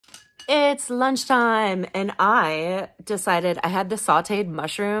It's lunchtime, and I decided I had the sauteed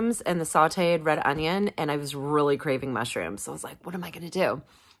mushrooms and the sauteed red onion, and I was really craving mushrooms. So I was like, what am I going to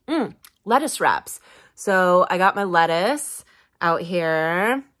do? Lettuce wraps. So I got my lettuce out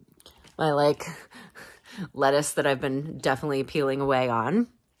here, my like lettuce that I've been definitely peeling away on.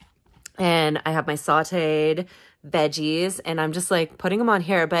 And I have my sauteed veggies, and I'm just like putting them on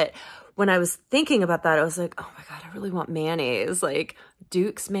here. But when I was thinking about that, I was like, oh my God, I really want mayonnaise. Like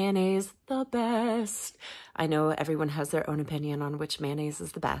Duke's mayonnaise, the best. I know everyone has their own opinion on which mayonnaise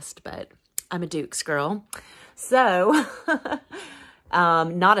is the best, but I'm a Duke's girl. So,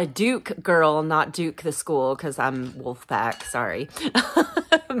 not a Duke girl, not Duke the school, because I'm Wolfpack, sorry.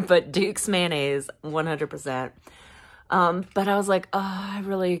 But Duke's mayonnaise, 100%. But I was like, oh, I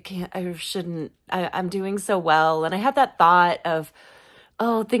really can't, I shouldn't, I'm doing so well. And I had that thought of,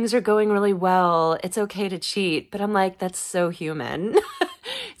 oh, things are going really well. It's okay to cheat. But I'm like, that's so human.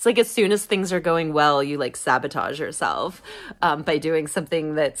 It's like as soon as things are going well, you like sabotage yourself by doing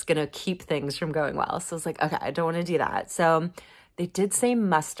something that's going to keep things from going well. So I was like, okay, I don't want to do that. So they did say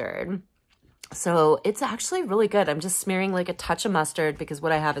mustard. So it's actually really good. I'm just smearing like a touch of mustard because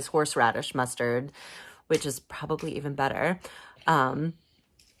what I have is horseradish mustard, which is probably even better.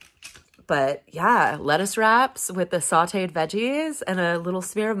 But yeah, lettuce wraps with the sauteed veggies and a little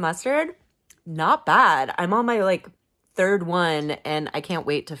smear of mustard. Not bad. I'm on my like third one, and I can't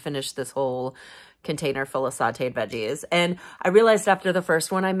wait to finish this whole container full of sauteed veggies. And I realized after the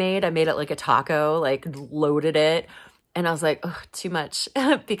first one I made it like a taco, like loaded it. And I was like, oh, too much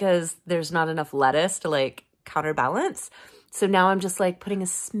because there's not enough lettuce to like counterbalance. So now I'm just like putting a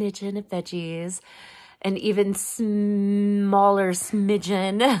smidgen of veggies, an even smaller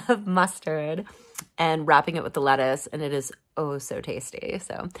smidgen of mustard, and wrapping it with the lettuce, and it is oh so tasty.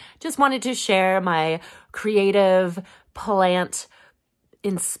 So just wanted to share my creative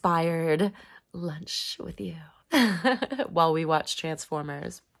plant-inspired lunch with you while we watch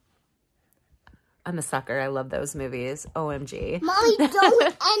Transformers. I'm a sucker. I love those movies. OMG. Mommy, don't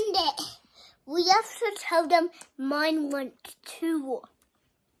end it. We have to tell them mine went too.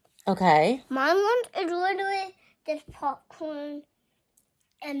 Okay. Mine one is literally just popcorn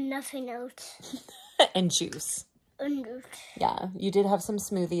and nothing else. And juice. And juice. Yeah, you did have some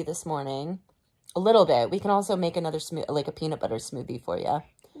smoothie this morning. A little bit. We can also make another smoothie, like a peanut butter smoothie for you.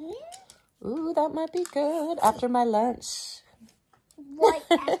 Yeah. Ooh, that might be good after my lunch. Right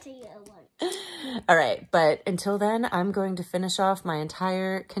after your lunch. All right, but until then, I'm going to finish off my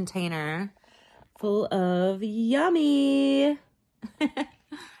entire container full of yummy.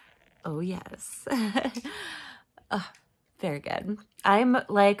 Oh, yes. Oh, very good. I'm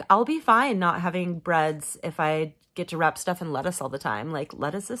like, I'll be fine not having breads if I get to wrap stuff in lettuce all the time. Like,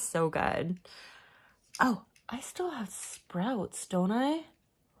 lettuce is so good. Oh, I still have sprouts, don't I?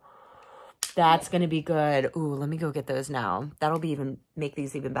 That's going to be good. Ooh, let me go get those now. That'll be make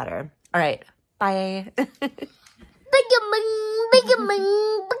these even better. All right. Bye.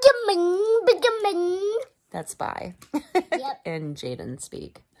 That's bye. Yep. And Jaden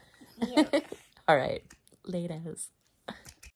speak. Yep. All right. Laters.